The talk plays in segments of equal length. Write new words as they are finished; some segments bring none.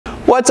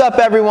What's up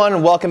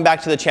everyone? Welcome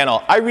back to the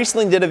channel. I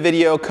recently did a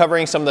video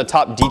covering some of the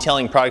top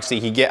detailing products that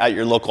you can get at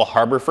your local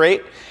Harbor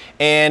Freight.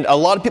 And a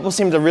lot of people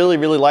seem to really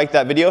like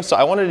that video, so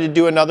I wanted to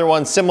do another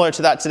one similar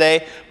to that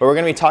today, but we're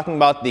gonna be talking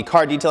about the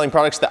car detailing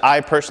products that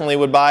I personally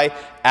would buy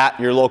at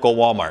your local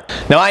Walmart.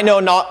 Now I know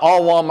not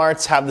all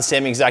Walmarts have the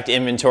same exact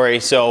inventory,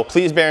 so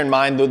please bear in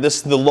mind that this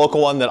is the local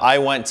one that I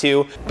went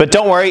to. But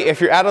don't worry, if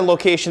you're at a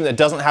location that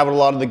doesn't have a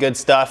lot of the good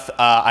stuff,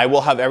 I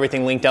will have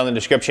everything linked down in the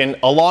description,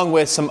 along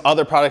with some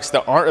other products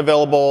that aren't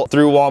available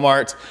through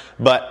Walmart,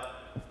 but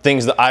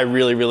things that I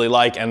really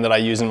like and that I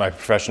use in my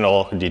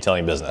professional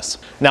detailing business.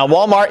 Now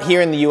Walmart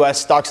here in the US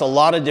stocks a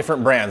lot of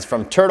different brands,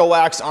 from Turtle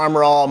Wax,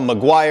 Armor All,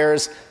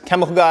 Meguiar's,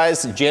 Chemical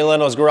Guys, Jay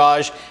Leno's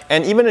Garage,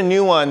 and even a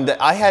new one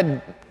that I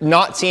had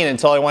not seen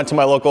until I went to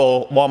my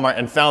local Walmart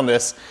and found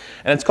this,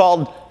 and it's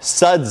called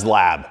Suds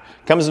Lab.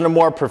 Comes in a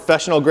more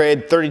professional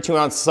grade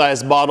 32-ounce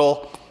size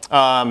bottle.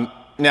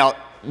 Now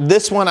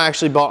this one I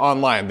actually bought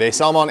online. They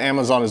sell them on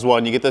Amazon as well,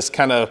 and you get this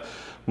kind of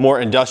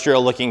more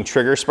industrial looking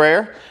trigger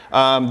sprayer.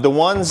 The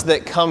ones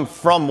that come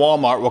from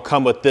Walmart will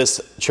come with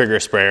this trigger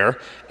sprayer,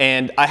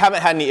 and I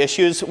haven't had any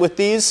issues with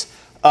these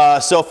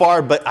so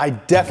far, but I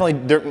definitely,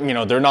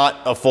 they're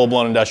not a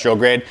full-blown industrial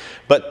grade,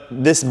 but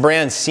this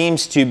brand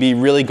seems to be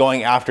really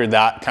going after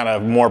that kind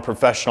of more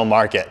professional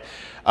market.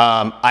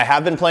 I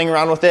have been playing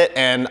around with it,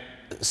 and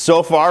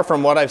so far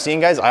from what I've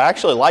seen, guys, I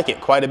actually like it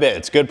quite a bit.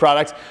 It's good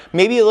product,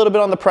 maybe a little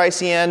bit on the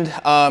pricey end.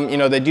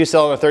 They do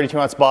sell in a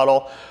 32-ounce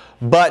bottle,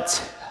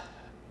 but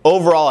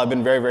overall, I've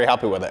been very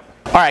happy with it.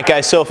 All right,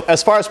 guys, so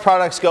as far as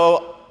products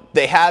go,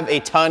 they have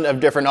a ton of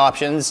different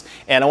options,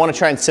 and I want to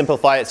try and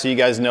simplify it so you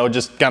guys know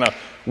just kind of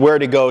where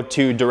to go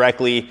to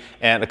directly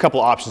and a couple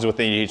options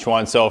within each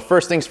one. So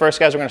first things first,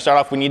 guys, we're going to start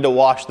off, we need to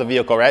wash the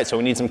vehicle, right? So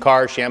we need some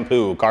car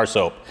shampoo, car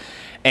soap.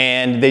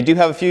 And they do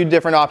have a few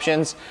different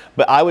options,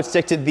 but I would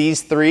stick to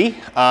these three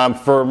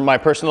for my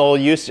personal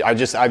use.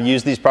 I've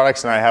used these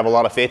products and I have a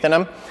lot of faith in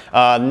them.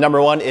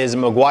 Number one is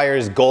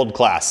Meguiar's Gold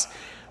Class.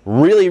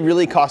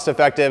 Really cost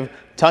effective,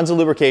 tons of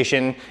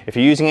lubrication. If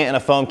you're using it in a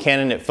foam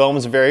cannon, it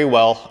foams very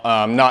well.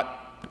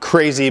 Not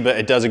crazy, but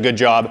it does a good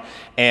job.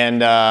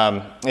 And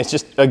it's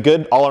just a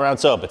good all-around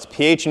soap. It's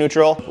pH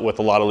neutral with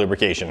a lot of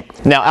lubrication.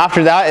 Now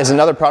after that is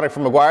another product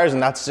from Meguiar's,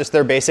 and that's just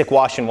their basic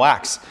wash and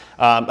wax.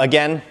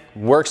 Again,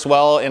 works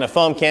well in a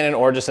foam cannon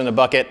or just in a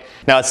bucket.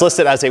 Now it's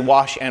listed as a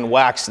wash and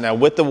wax. Now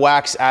with the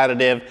wax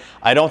additive,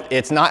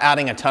 it's not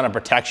adding a ton of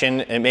protection.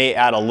 It may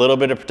add a little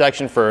bit of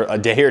protection for a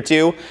day or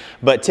two,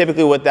 but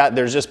typically with that,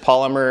 there's just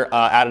polymer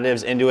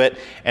additives into it,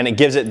 and it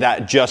gives it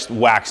that just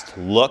waxed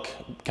look,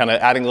 kind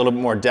of adding a little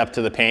bit more depth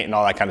to the paint and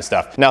all that kind of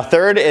stuff. Now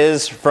third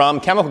is from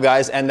Chemical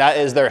Guys, and that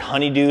is their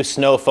Honeydew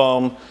Snow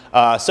Foam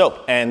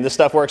soap. And this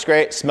stuff works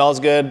great, smells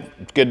good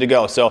to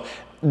go. So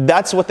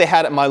that's what they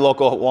had at my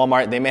local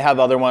Walmart. They may have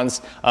other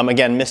ones.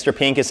 Again, Mr.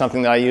 Pink is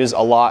something that I use a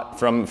lot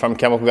from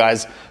Chemical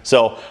Guys.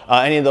 So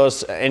any of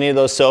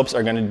those soaps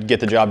are gonna get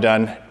the job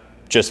done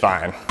just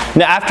fine.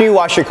 Now after you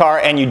wash your car,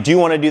 and you do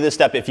want to do this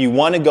step, if you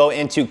want to go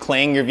into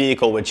claying your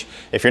vehicle, which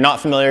if you're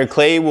not familiar,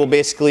 clay will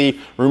basically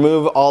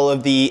remove all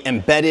of the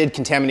embedded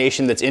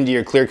contamination that's into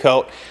your clear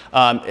coat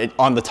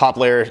on the top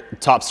layer,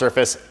 top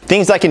surface.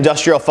 Things like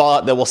industrial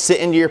fallout that will sit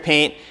into your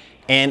paint,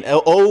 and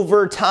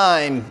over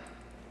time,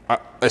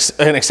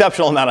 an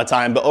exceptional amount of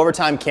time, but over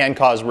time can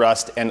cause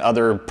rust and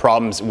other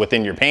problems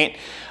within your paint.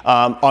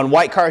 On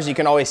white cars, you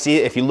can always see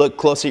it. If you look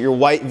close at your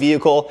white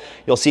vehicle,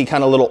 you'll see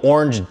kind of little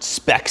orange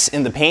specks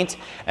in the paint,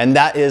 and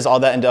that is all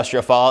that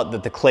industrial fallout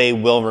that the clay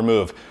will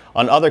remove.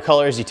 On other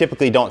colors, you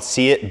typically don't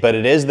see it, but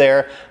it is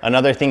there.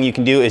 Another thing you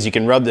can do is you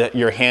can rub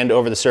your hand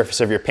over the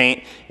surface of your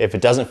paint. If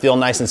it doesn't feel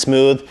nice and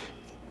smooth,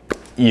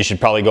 you should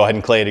probably go ahead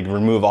and clay to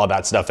remove all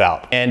that stuff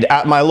out. And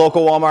at my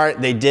local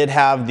Walmart, they did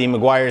have the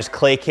Meguiar's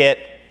clay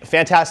kit.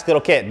 Fantastic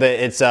little kit.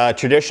 It's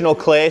traditional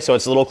clay, so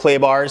it's little clay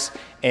bars,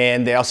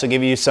 and they also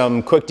give you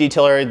some quick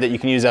detailer that you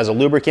can use as a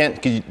lubricant,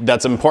 because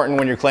that's important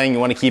when you're claying. You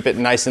want to keep it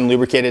nice and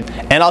lubricated.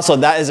 And also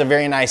that is a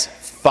very nice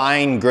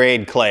fine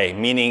grade clay,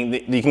 meaning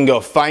that you can go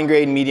fine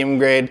grade, medium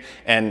grade,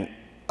 and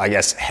I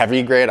guess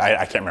heavy grade.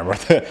 I can't remember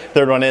what the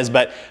third one is,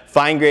 but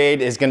fine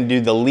grade is going to do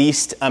the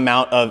least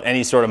amount of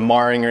any sort of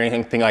marring or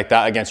anything like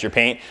that against your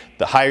paint.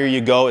 The higher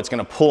you go, it's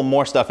going to pull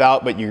more stuff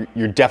out, but you're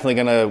definitely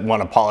going to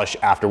want to polish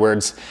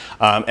afterwards.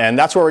 And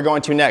that's where we're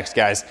going to next,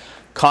 guys.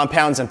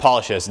 Compounds and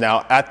polishes.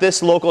 Now at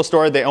this local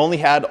store, they only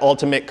had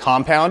Ultimate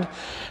Compound.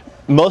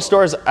 Most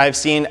stores I've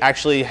seen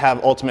actually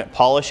have Ultimate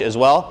Polish as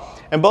well.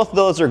 And both of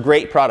those are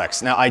great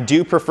products. Now I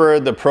do prefer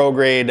the pro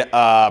grade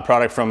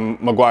product from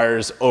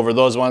Meguiar's over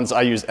those ones.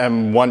 I use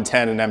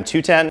M110 and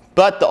M210,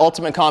 but the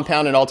Ultimate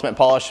Compound and Ultimate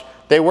Polish,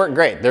 they work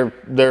great.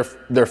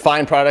 They're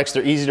fine products.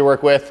 They're easy to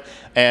work with.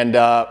 and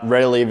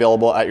readily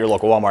available at your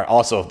local Walmart.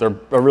 Also, they're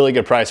a really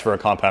good price for a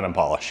compound and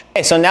polish.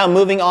 Okay, so now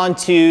moving on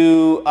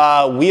to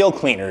wheel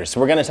cleaners.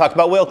 We're gonna talk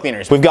about wheel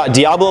cleaners. We've got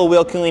Diablo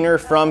wheel cleaner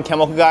from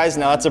Chemical Guys.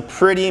 Now that's a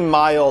pretty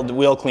mild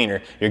wheel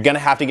cleaner. You're gonna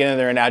have to get in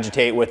there and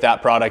agitate with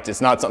that product.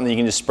 It's not something you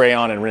can just spray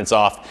on and rinse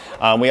off.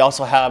 We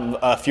also have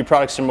a few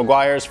products from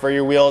Meguiar's for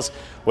your wheels,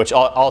 which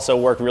also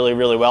work really,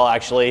 really well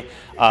actually.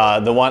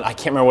 The one, I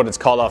can't remember what it's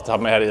called off the top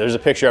of my head. There's a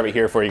picture of it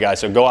here for you guys,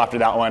 so go after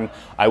that one.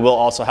 I will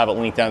also have it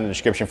linked down in the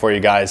description for you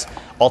guys.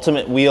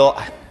 Ultimate Wheel,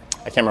 I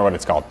can't remember what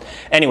it's called.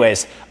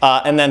 Anyways,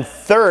 and then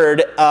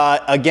third,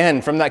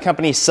 again, from that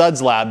company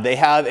Suds Lab, they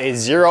have a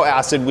 0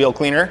 acid wheel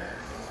cleaner,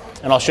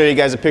 and I'll show you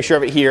guys a picture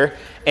of it here.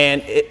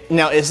 And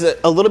now it's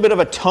a little bit of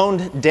a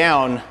toned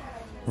down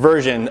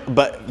version,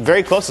 but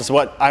very close to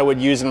what I would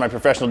use in my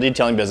professional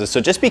detailing business. So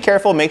just be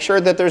careful, make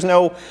sure that there's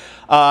no,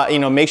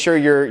 make sure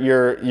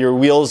your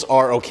wheels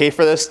are okay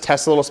for this.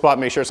 Test the little spot,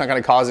 make sure it's not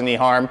gonna cause any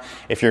harm.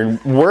 If you're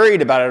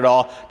worried about it at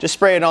all, just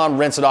spray it on,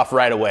 rinse it off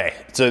right away.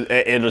 So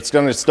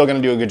it's still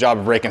gonna do a good job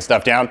of breaking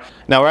stuff down.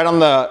 Now, right on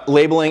the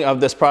labeling of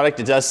this product,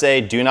 it does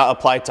say, do not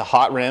apply to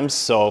hot rims.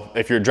 So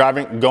if you're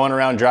driving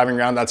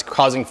around, that's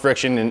causing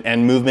friction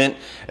and movement,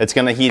 it's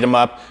gonna heat them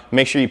up.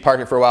 Make sure you park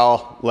it for a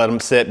while, let them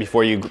sit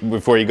before you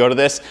go to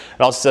this.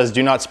 It also says,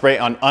 do not spray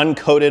on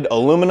uncoated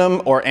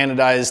aluminum or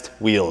anodized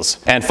wheels.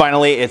 And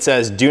finally, it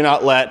says, do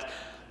not let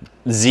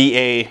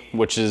ZA,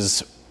 which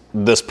is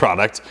this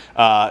product,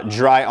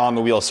 dry on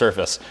the wheel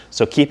surface.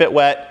 So keep it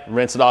wet,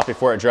 rinse it off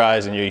before it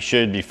dries, and you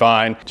should be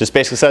fine. Just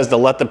basically says to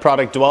let the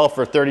product dwell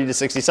for 30 to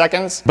 60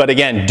 seconds. But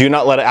again, do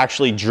not let it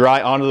actually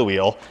dry onto the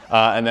wheel,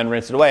 and then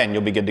rinse it away and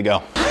you'll be good to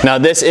go. Now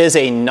this is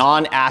a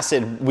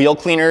non-acid wheel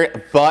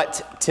cleaner,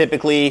 but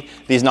typically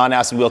these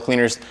non-acid wheel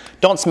cleaners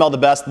don't smell the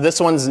best. This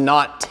one's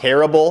not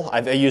terrible.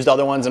 I've used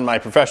other ones in my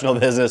professional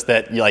business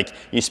that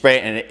you spray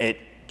it and it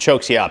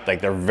chokes you up.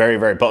 Like, they're very,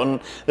 very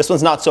potent. This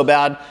one's not so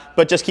bad,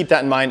 but just keep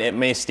that in mind. It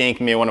may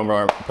stink. You may want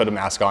to put a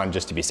mask on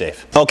just to be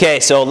safe. Okay,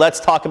 so let's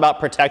talk about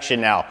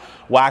protection now.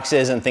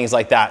 Waxes and things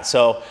like that.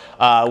 So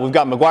we've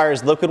got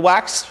Meguiar's liquid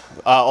wax,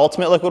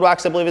 Ultimate Liquid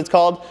Wax, I believe it's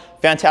called.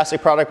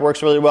 Fantastic product,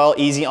 works really well,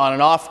 easy on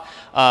and off.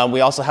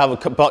 We also have a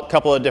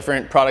couple of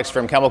different products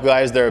from Chemical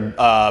Guys. They're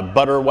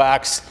butter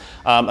wax.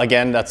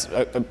 Again, that's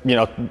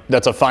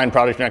a fine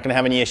product. You're not going to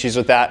have any issues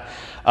with that.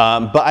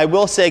 But I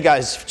will say,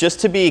 guys, just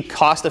to be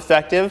cost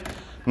effective,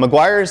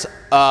 Meguiar's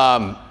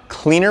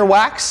cleaner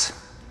wax,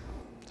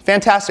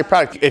 fantastic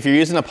product. If you're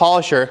using a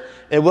polisher,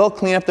 it will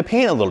clean up the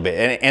paint a little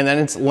bit, and then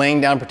it's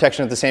laying down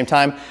protection at the same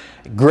time.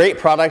 Great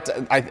product.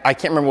 I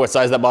can't remember what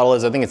size that bottle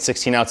is. I think it's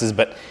 16 ounces,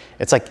 but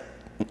it's like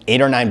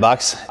 $8 or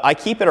 $9. I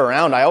keep it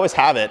around. I always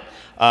have it.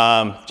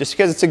 Just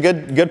because it's a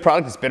good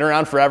product. It's been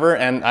around forever,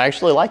 and I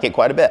actually like it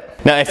quite a bit.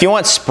 Now, if you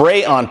want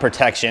spray-on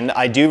protection,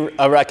 I do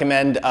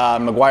recommend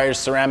Meguiar's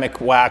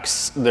ceramic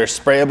wax, their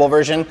sprayable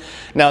version.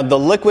 Now, the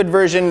liquid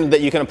version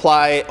that you can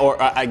apply,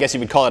 or I guess you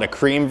would call it a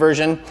cream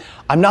version,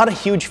 I'm not a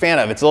huge fan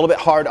of. It's a little bit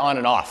hard on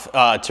and off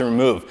to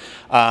remove.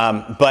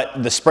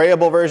 But the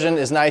sprayable version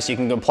is nice. You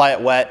can apply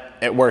it wet.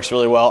 It works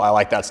really well. I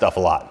like that stuff a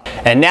lot.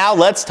 And now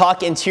let's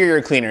talk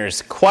interior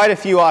cleaners. Quite a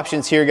few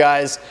options here,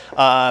 guys,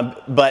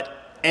 but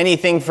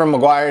anything from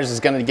Meguiar's is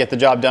going to get the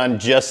job done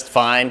just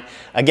fine.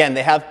 Again,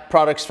 they have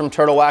products from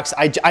Turtle Wax.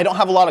 I don't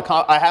have a lot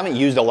of, I haven't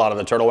used a lot of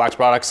the Turtle Wax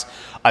products.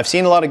 I've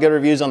seen a lot of good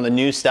reviews on the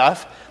new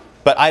stuff,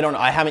 but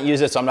I haven't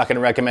used it, so I'm not going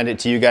to recommend it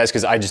to you guys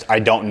because I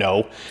don't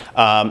know.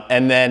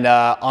 And then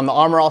on the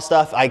Armor All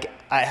stuff, I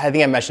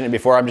think I mentioned it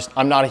before,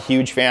 I'm not a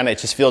huge fan. It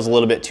just feels a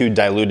little bit too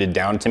diluted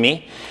down to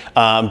me.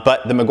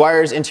 But the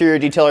Meguiar's interior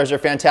detailers are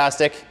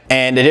fantastic.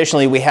 And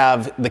additionally, we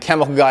have the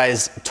Chemical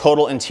Guys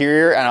Total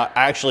Interior, and I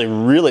actually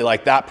really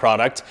like that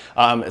product.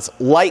 It's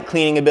light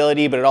cleaning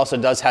ability, but it also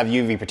does have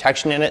UV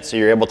protection in it, so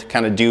you're able to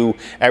kind of do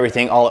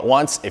everything all at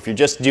once. If you're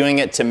just doing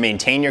it to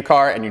maintain your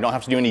car and you don't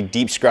have to do any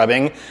deep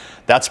scrubbing,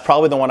 that's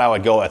probably the one I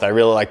would go with. I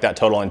really like that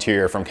Total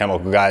Interior from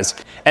Chemical Guys.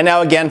 And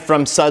now again,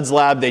 from Suds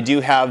Lab, they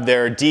do have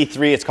their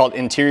D3. It's called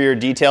Interior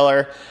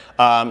Detailer.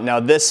 Now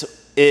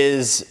this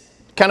is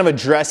kind of a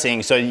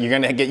dressing, so you're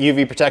gonna get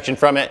UV protection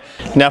from it.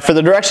 Now for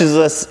the directions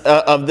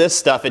of this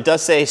stuff, it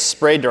does say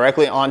spray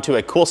directly onto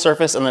a cool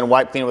surface and then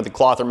wipe clean with a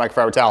cloth or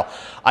microfiber towel.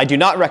 I do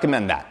not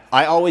recommend that.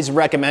 I always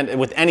recommend,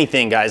 with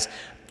anything, guys,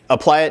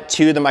 apply it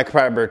to the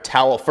microfiber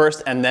towel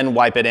first and then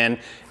wipe it in.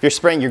 If you're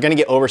spraying, you're gonna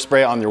get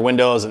overspray on your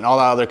windows and all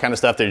that other kind of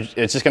stuff.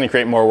 It's just gonna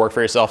create more work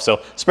for yourself. So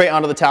spray it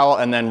onto the towel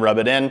and then rub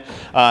it in.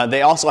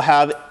 They also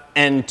have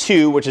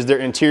N2, which is their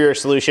interior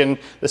solution.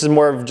 This is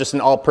more of just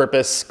an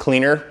all-purpose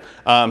cleaner.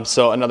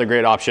 So another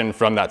great option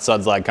from that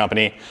Suds Lab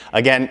company.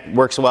 Again,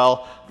 works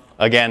well.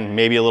 Again,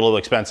 maybe a little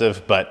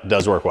expensive, but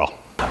does work well.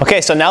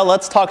 Okay, so now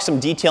let's talk some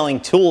detailing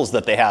tools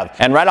that they have.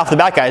 And right off the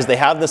bat, guys, they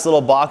have this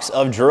little box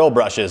of drill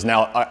brushes.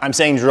 Now, I'm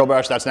saying drill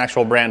brush, that's an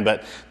actual brand,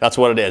 but that's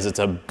what it is. It's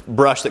a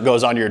brush that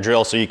goes onto your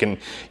drill so you can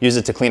use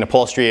it to clean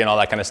upholstery and all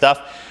that kind of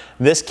stuff.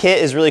 This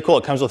kit is really cool.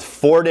 It comes with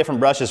 4 different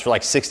brushes for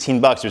like 16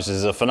 bucks, which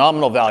is a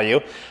phenomenal value.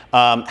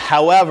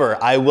 However,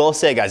 I will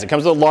say, guys, it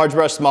comes with a large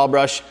brush, small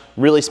brush,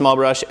 really small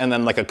brush, and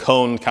then like a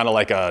cone, kind of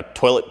like a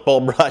toilet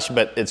bowl brush,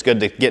 but it's good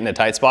to get into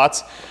tight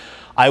spots.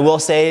 I will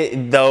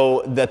say,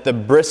 though, that the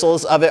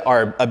bristles of it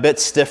are a bit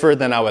stiffer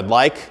than I would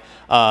like.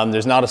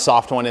 There's not a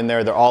soft one in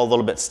there. They're all a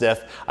little bit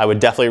stiff. I would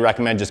definitely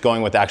recommend just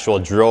going with the actual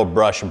drill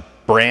brush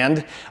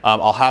brand.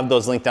 I'll have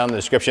those linked down in the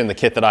description, the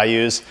kit that I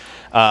use.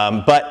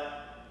 But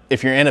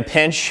if you're in a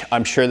pinch,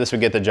 I'm sure this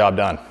would get the job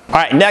done. All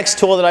right, next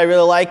tool that I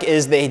really like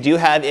is they do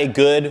have a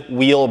good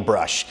wheel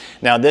brush.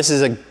 Now, this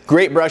is a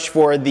great brush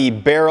for the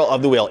barrel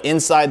of the wheel,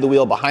 inside the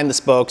wheel, behind the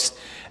spokes.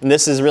 And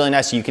this is really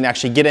nice. You can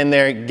actually get in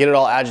there, get it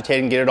all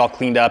agitated, and get it all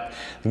cleaned up,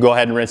 go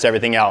ahead and rinse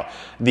everything out.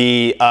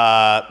 The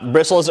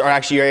bristles are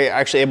actually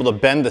able to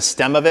bend the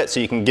stem of it so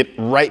you can get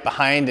right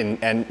behind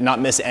and not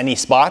miss any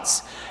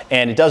spots.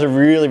 And it does a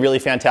really, really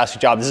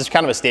fantastic job. This is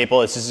kind of a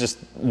staple. This is just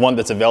one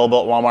that's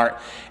available at Walmart,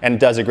 and it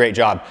does a great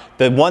job.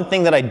 The one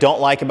thing that I don't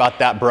like about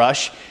that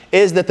brush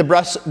is that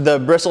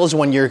the bristles,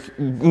 when you're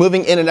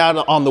moving in and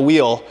out on the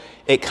wheel,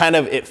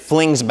 it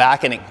flings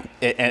back, and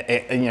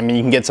I mean,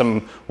 you can get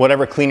some,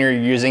 whatever cleaner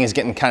you're using is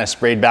getting kind of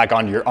sprayed back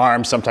onto your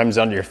arm, sometimes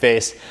onto your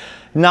face.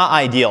 Not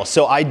ideal.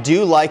 So I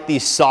do like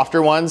these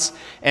softer ones,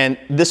 and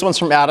this one's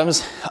from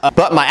Adams,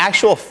 but my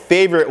actual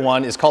favorite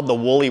one is called the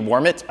Woolly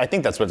Wormit. I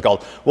think that's what it's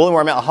called. Woolly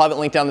Wormit. I'll have it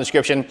linked down in the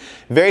description.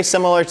 Very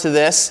similar to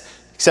this,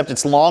 except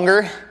it's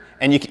longer,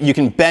 and you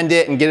can bend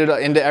it and get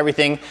it into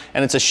everything,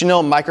 and it's a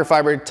chenille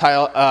microfiber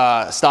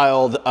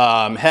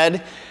styled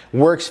head.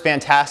 Works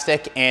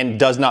fantastic and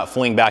does not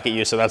fling back at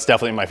you, so that's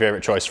definitely my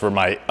favorite choice for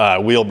my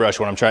wheel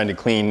brush when I'm trying to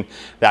clean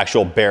the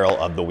actual barrel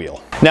of the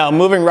wheel. Now,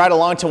 moving right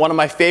along to one of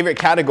my favorite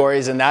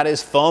categories, and that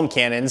is foam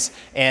cannons,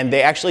 and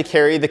they actually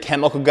carry the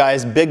Chemical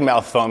Guys Big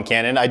Mouth foam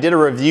cannon. I did a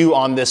review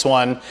on this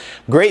one.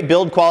 Great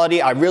build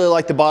quality. I really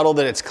like the bottle,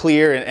 that it's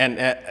clear,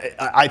 and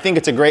I think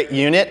it's a great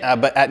unit,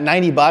 but at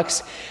 90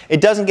 bucks,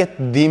 it doesn't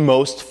get the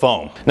most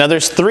foam. Now,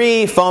 there's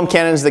 3 foam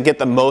cannons that get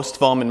the most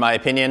foam in my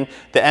opinion.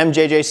 The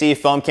MJJC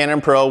Foam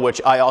Cannon Pro, which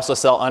I also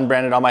sell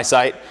unbranded on my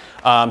site.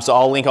 So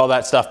I'll link all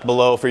that stuff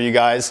below for you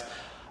guys.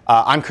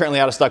 I'm currently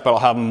out of stock, but I'll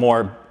have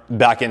more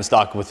back in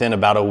stock within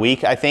about a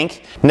week, I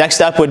think. Next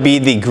up would be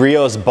the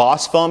Griot's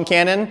Boss Foam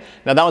Cannon.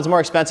 Now, that one's more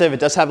expensive. It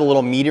does have a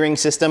little metering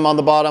system on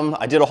the bottom.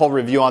 I did a whole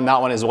review on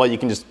that one as well. You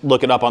can just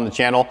look it up on the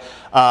channel.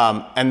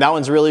 And that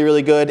one's really,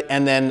 really good.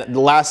 And then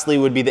lastly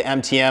would be the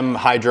MTM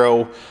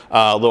Hydro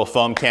little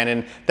foam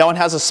cannon. That one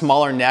has a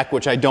smaller neck,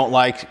 which I don't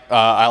like.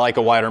 I like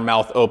a wider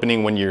mouth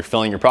opening when you're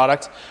filling your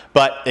product,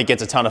 but it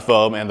gets a ton of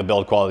foam, and the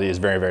build quality is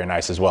very, very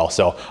nice as well.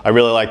 So I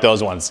really like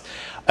those ones.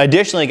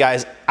 Additionally,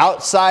 guys,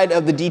 outside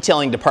of the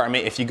detailing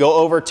department, if you go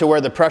over to where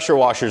the pressure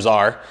washers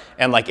are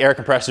and like air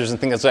compressors and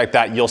things like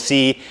that, you'll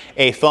see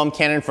a foam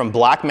cannon from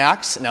Black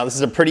Max. Now, this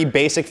is a pretty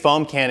basic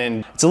foam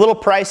cannon. It's a little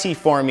pricey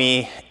for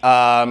me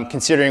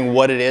considering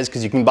what it is,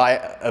 because you can buy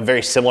a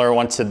very similar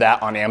one to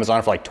that on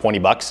Amazon for like 20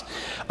 bucks.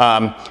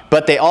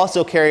 But they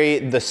also carry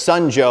the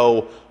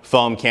Sunjo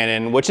foam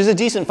cannon, which is a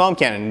decent foam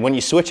cannon. When you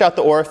switch out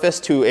the orifice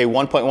to a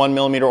 1.1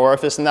 millimeter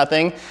orifice in that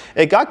thing,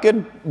 it got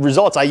good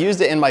results. I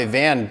used it in my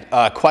van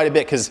quite a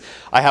bit because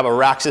I have a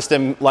rack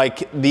system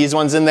like these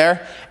ones in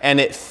there, and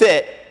it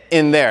fit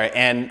in there,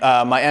 and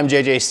my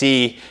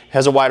MJJC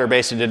has a wider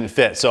base that didn't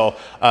fit. So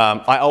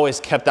I always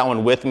kept that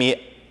one with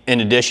me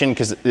in addition,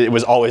 because it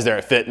was always there.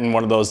 It fit in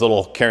one of those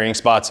little carrying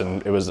spots,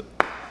 and it was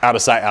out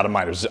of sight, out of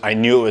mind. I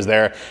knew it was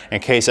there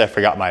in case I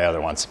forgot my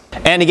other ones.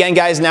 And again,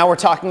 guys, now we're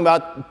talking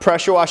about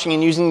pressure washing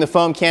and using the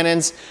foam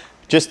cannons.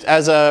 Just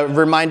as a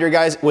reminder,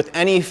 guys, with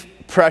any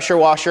pressure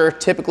washer,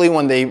 typically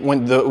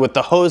with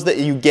the hose that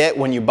you get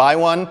when you buy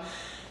one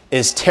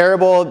is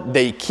terrible.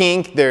 They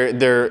kink.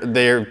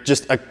 They're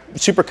just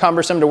super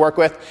cumbersome to work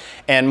with.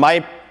 And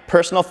my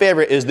personal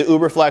favorite is the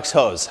Uberflex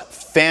hose.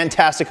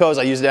 Fantastic hose.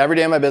 I use it every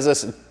day in my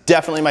business.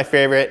 Definitely my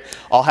favorite.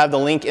 I'll have the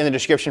link in the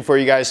description for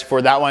you guys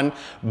for that one.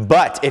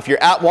 But if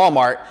you're at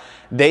Walmart,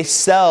 they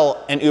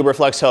sell an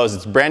Uberflex hose.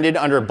 It's branded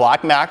under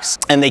Black Max,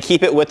 and they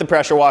keep it with the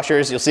pressure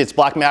washers. You'll see it's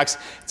Black Max.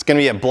 It's going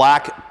to be a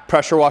black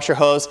pressure washer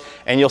hose,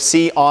 and you'll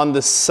see on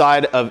the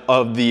side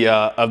of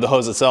the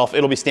hose itself,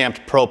 it'll be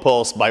stamped Pro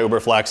Pulse by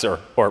Uberflex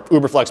or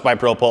Uberflex by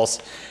Pro Pulse,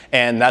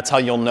 and that's how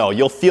you'll know.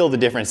 You'll feel the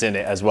difference in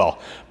it as well.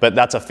 But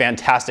that's a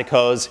fantastic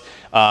hose.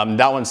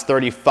 That one's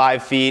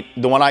 35 feet.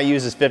 The one I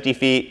use is 50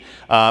 feet,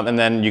 and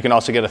then you can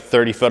also get a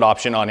 30-foot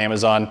option on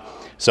Amazon.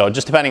 So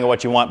just depending on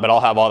what you want, but I'll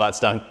have all that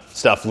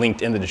stuff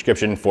linked in the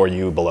description for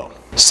you below.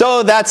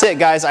 So that's it,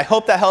 guys. I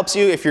hope that helps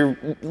you if you're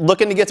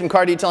looking to get some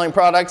car detailing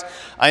products.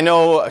 I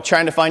know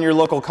trying to find your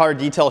local car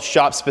detail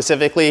shop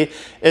specifically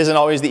isn't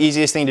always the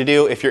easiest thing to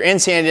do. If you're in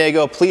San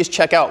Diego, please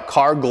check out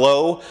Car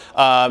Glow.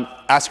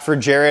 Ask for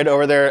Jared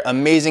over there.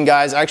 Amazing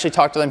guys. I actually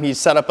talked to them. He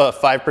set up a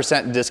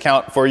 5%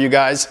 discount for you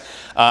guys.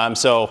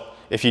 So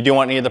if you do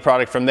want any of the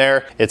product from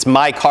there, it's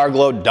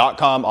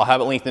mycarglow.com. I'll have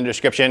it linked in the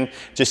description.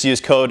 Just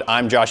use code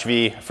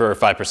I'mJoshV for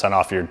 5%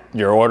 off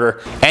your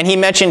order. And he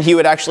mentioned he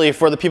would actually,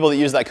 for the people that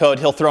use that code,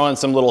 he'll throw in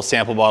some little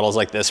sample bottles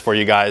like this for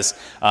you guys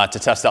to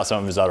test out some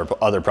of his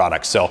other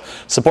products. So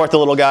support the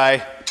little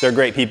guy. They're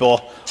great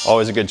people.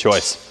 Always a good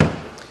choice.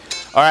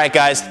 All right,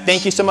 guys,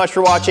 thank you so much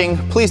for watching.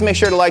 Please make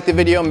sure to like the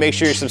video, make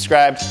sure you're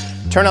subscribed,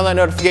 turn on that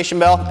notification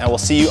bell, and we'll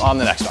see you on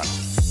the next one.